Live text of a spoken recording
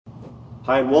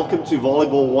Hi and welcome to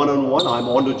Volleyball One-on-One. I'm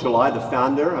Ondo July, the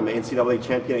founder. I'm an NCAA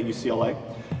champion at UCLA.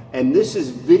 And this is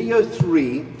video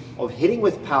 3 of hitting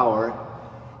with power.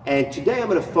 And today I'm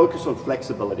going to focus on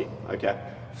flexibility, okay?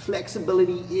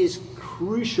 Flexibility is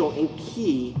crucial and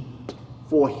key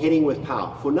for hitting with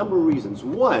power for a number of reasons.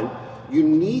 One, you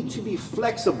need to be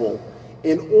flexible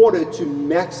in order to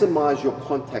maximize your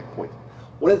contact point.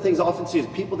 One of the things I often see is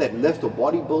people that lift or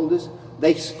bodybuilders,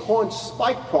 they can't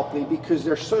spike properly because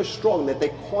they're so strong that they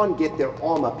can't get their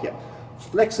arm up here.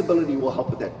 Flexibility will help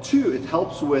with that. 2, it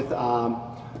helps with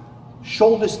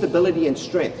shoulder stability and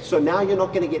strength. So now you're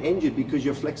not going to get injured because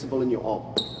you're flexible in your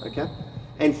arm, okay?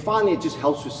 And finally, it just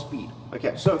helps with speed,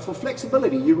 okay? So for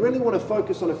flexibility, you really want to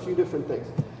focus on a few different things.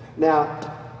 Now,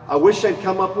 I wish I'd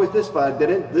come up with this, but I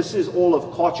didn't. This is all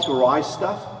of Karch's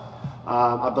stuff.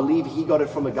 I believe he got it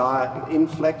from a guy in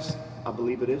Flex, I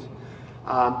believe it is.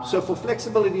 So for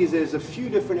flexibility, there's a few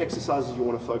different exercises you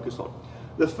want to focus on.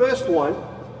 The first one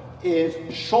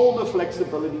is shoulder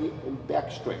flexibility and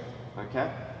back strength,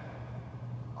 okay?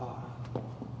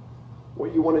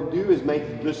 What you want to do is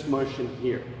make this motion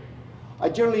here. I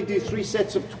generally do 3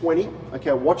 sets of 20,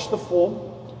 okay? Watch the form,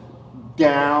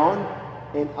 down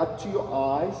and up to your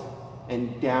eyes,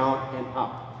 and down and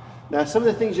up. Now, some of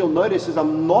the things you'll notice is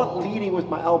I'm not leading with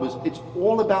my elbows. It's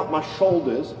all about my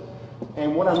shoulders.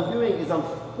 And what I'm doing is I'm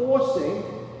forcing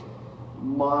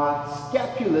my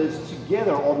scapulars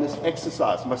together on this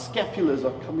exercise. My scapulars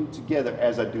are coming together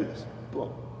as I do this.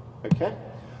 Boom. Okay?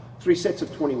 3 sets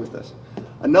of 20 with this.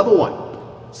 Another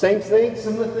one. Same thing,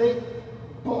 similar thing.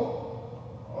 Boom.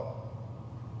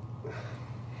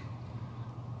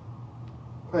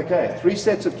 Okay, 3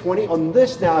 sets of 20. On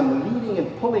this now, I'm leading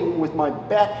and pulling with my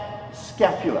back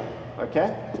scapula.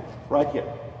 Okay? Right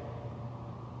here.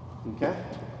 Okay?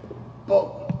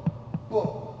 Boom,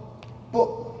 boom,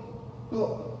 boom,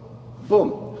 boom,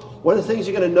 boom. One of the things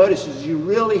you're going to notice is you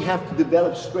really have to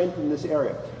develop strength in this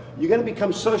area. You're going to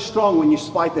become so strong when you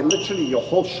spike that literally your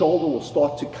whole shoulder will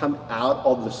start to come out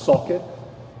of the socket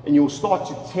and you'll start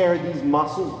to tear these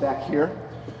muscles back here.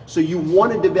 So you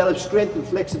want to develop strength and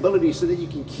flexibility so that you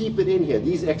can keep it in here.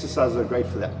 These exercises are great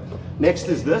for that. Next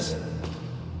is this.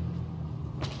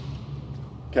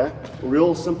 Okay,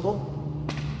 real simple.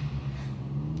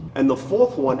 And the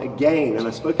fourth one, again, and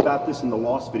I spoke about this in the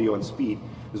last video on speed,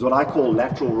 is what I call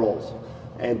lateral rolls.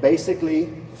 And basically,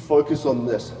 focus on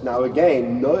this. Now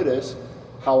again, notice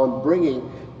how I'm bringing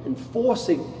and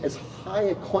forcing as high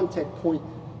a contact point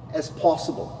as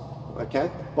possible.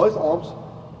 Okay? Both arms.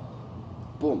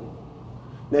 Boom.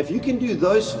 Now if you can do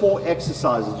those 4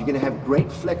 exercises, you're going to have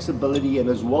great flexibility and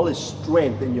as well as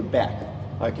strength in your back.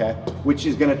 Okay? Which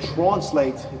is going to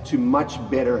translate to much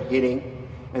better hitting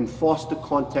and faster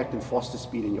contact and faster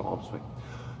speed in your arm swing.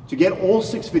 To get all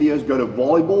 6 videos, go to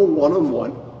Volleyball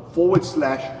One-on-One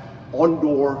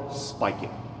 /Ondor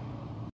Spiking.